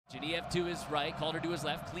Genev to his right, Calder to his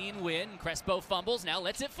left, clean win. Crespo fumbles, now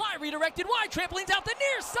lets it fly, redirected wide, trampolines out the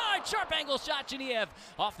near side, sharp angle shot, Genev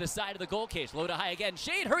off the side of the goal cage, low to high again,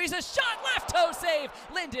 Shade hurries a shot, left toe save,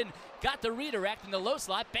 Linden got the redirect in the low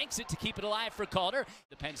slot, banks it to keep it alive for Calder.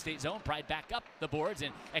 The Penn State zone, pried back up the boards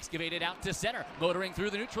and excavated out to center, motoring through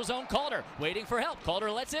the neutral zone, Calder waiting for help, Calder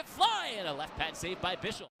lets it fly, and a left pad save by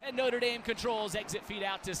Bishel. And Notre Dame controls, exit feed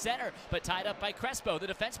out to center, but tied up by Crespo, the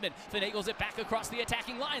defenseman, finagles it back across the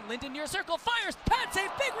attacking line, Linden near circle, fires, pad save,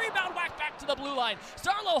 big rebound, whack back to the blue line.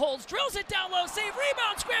 Sarlo holds, drills it down low, save,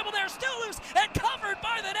 rebound, scramble there, still loose, and covered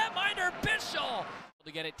by the netminder, Bishel.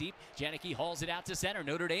 To get it deep, Janicki hauls it out to center.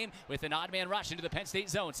 Notre Dame with an odd man rush into the Penn State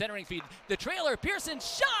zone. Centering feed, the trailer, Pearson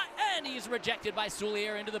shot, and he's rejected by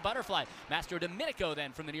Soulier into the butterfly. Mastro Domenico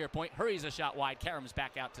then from the near point hurries a shot wide. Karams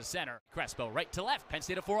back out to center. Crespo right to left. Penn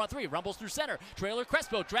State a 4-on-3, rumbles through center. Trailer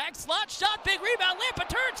Crespo drags, slot shot, big rebound. Lampa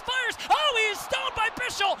turns, fires. Oh, he's stoned by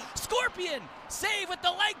Bishel. Scorpion save with the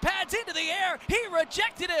leg pads into the air. He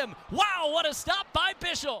rejected him. Wow, what a stop by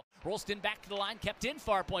Bishel. Rolston back to the line, kept in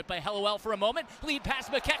far point by Hellowell for a moment. Lead pass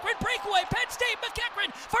McEachran, breakaway, Penn State,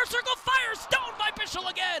 McEachran, first circle, fire, stoned by Bishel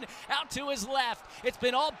again. Out to his left. It's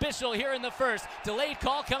been all Bishel here in the first. Delayed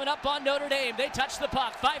call coming up on Notre Dame. They touch the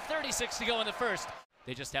puck, 5:36 to go in the first.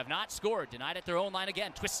 They just have not scored. Denied at their own line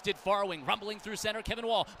again. Twisted far wing, rumbling through center. Kevin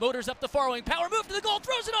Wall motors up the far wing. Power move to the goal,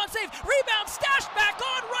 throws it on, save. Rebound, stashed back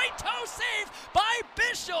on, right toe save by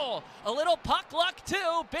Bishel. A little puck luck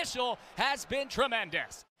too. Bishel has been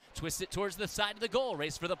tremendous. Twists it towards the side of the goal,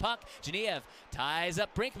 race for the puck. Genev ties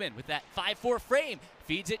up Brinkman with that 5-4 frame.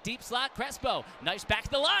 Feeds it deep slot, Crespo. Nice back to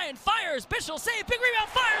the line, fires, Bishel save, big rebound,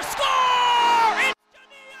 fires, score! It's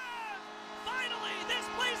Genev! Finally, this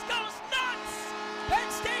place goes nuts!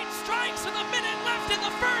 Penn State strikes with a minute left in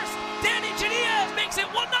the first. Danny Genev makes it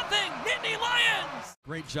 1-0, Nittany Lions!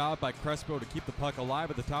 Great job by Crespo to keep the puck alive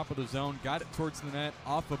at the top of the zone. Got it towards the net,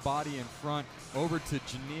 off a body in front, over to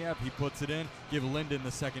Genev. He puts it in. Give Linden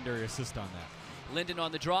the secondary assist on that. Linden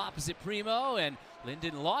on the draw opposite Primo, and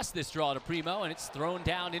Linden lost this draw to Primo, and it's thrown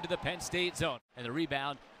down into the Penn State zone. And the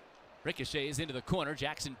rebound ricochets into the corner.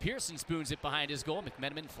 Jackson Pearson spoons it behind his goal.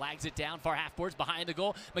 McMenamin flags it down, far half boards behind the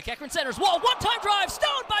goal. McEachran centers, Wall, one-time drive,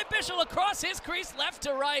 stoned by Bishel across his crease, left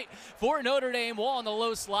to right for Notre Dame. Wall in the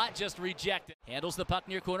low slot, just rejected. Handles the puck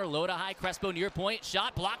near corner, low to high, Crespo near point,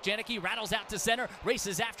 shot, blocked, Janicki rattles out to center,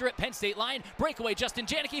 races after it, Penn State line, breakaway, Justin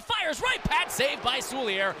Janicki fires right, pad save by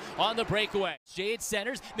Soulier on the breakaway. Shade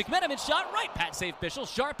centers, McMenamin shot right, pad save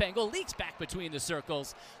Bishel, sharp angle, leaks back between the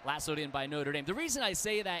circles, lassoed in by Notre Dame. The reason I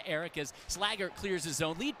say that, Eric, is Slaggert clears his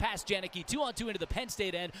zone, lead pass Janicki, 2-on-2 into the Penn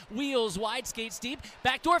State end, wheels wide, skates deep,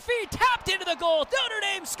 backdoor feed, tapped into the goal, Notre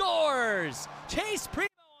Dame scores! Chase Primo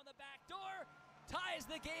on the back door, ties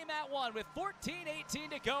the game at 1 with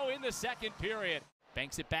 14:18 to go in the second period.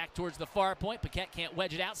 Banks it back towards the far point. Paquette can't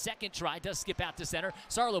wedge it out. Second try, does skip out to center.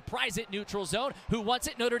 Sarlo pries it neutral zone. Who wants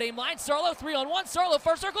it? Notre Dame line. Sarlo 3-on-1. Sarlo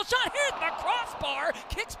first circle shot. Hit the crossbar.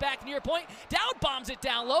 Kicks back near point. Down bombs it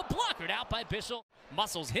down low. Blockered out by Bishel.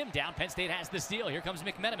 Muscles him down. Penn State has the steal. Here comes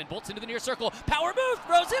McMenamin. Bolts into the near circle. Power move.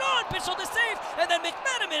 Throws it on. Bishel to save. And then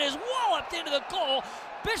McMenamin is walloped into the goal.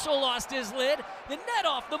 Bishel lost his lid. The net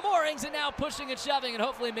off the moorings and now pushing and shoving. And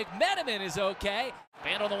hopefully McMenamin is okay.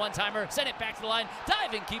 Band on the one-timer, sent it back to the line,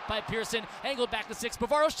 diving keep by Pearson, angled back to 6,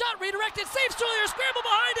 Bavaro shot, redirected, saves Soulier, scramble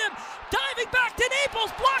behind him, diving back to Naples,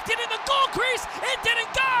 blocked it in the goal crease, it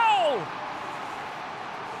didn't go!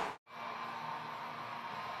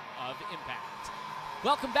 Of impact.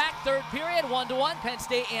 Welcome back, third period, 1-1, Penn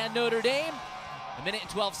State and Notre Dame. A minute and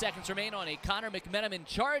 12 seconds remain on a Connor McMenamin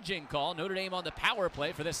charging call. Notre Dame on the power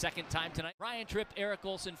play for the second time tonight. Ryan tripped Eric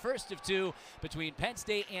Olson, first of two between Penn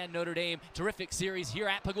State and Notre Dame. Terrific series here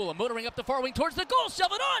at Pagula. Motoring up the far wing towards the goal.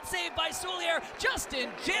 Shove it on. Saved by Soulier. Justin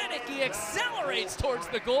Janicki accelerates towards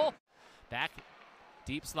the goal. Back,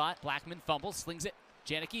 deep slot. Blackman fumbles, slings it.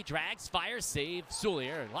 Janicki drags, fires, save,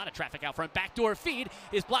 Soulier. A lot of traffic out front. Backdoor feed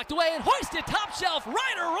is blocked away and hoisted top shelf.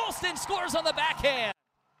 Ryder Rolston scores on the backhand.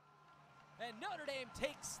 And Notre Dame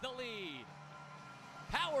takes the lead.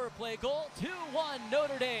 Power play goal, 2-1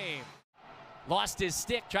 Notre Dame. Lost his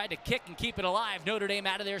stick, tried to kick and keep it alive. Notre Dame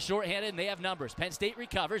out of there shorthanded, and they have numbers. Penn State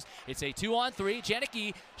recovers. It's a 2-on-3.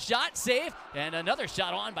 Janicki shot, save, and another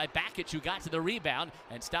shot on by Bakic, who got to the rebound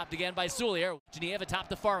and stopped again by Soulier. Genev atop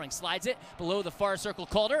the far wing, slides it below the far circle.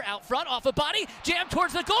 Calder out front, off a body, jammed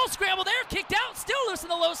towards the goal, scramble there, kicked out, still loose in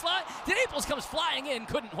the low slot. Naples comes flying in,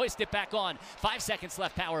 couldn't hoist it back on. 5 seconds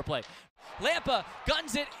left, power play. Lampa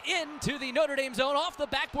guns it into the Notre Dame zone, off the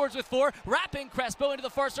backboards with 4, wrapping Crespo into the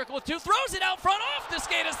far circle with 2, throws it out front off the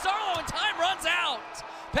skate of Sarlo, and time runs out.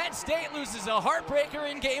 Penn State loses a heartbreaker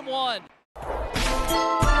in game 1.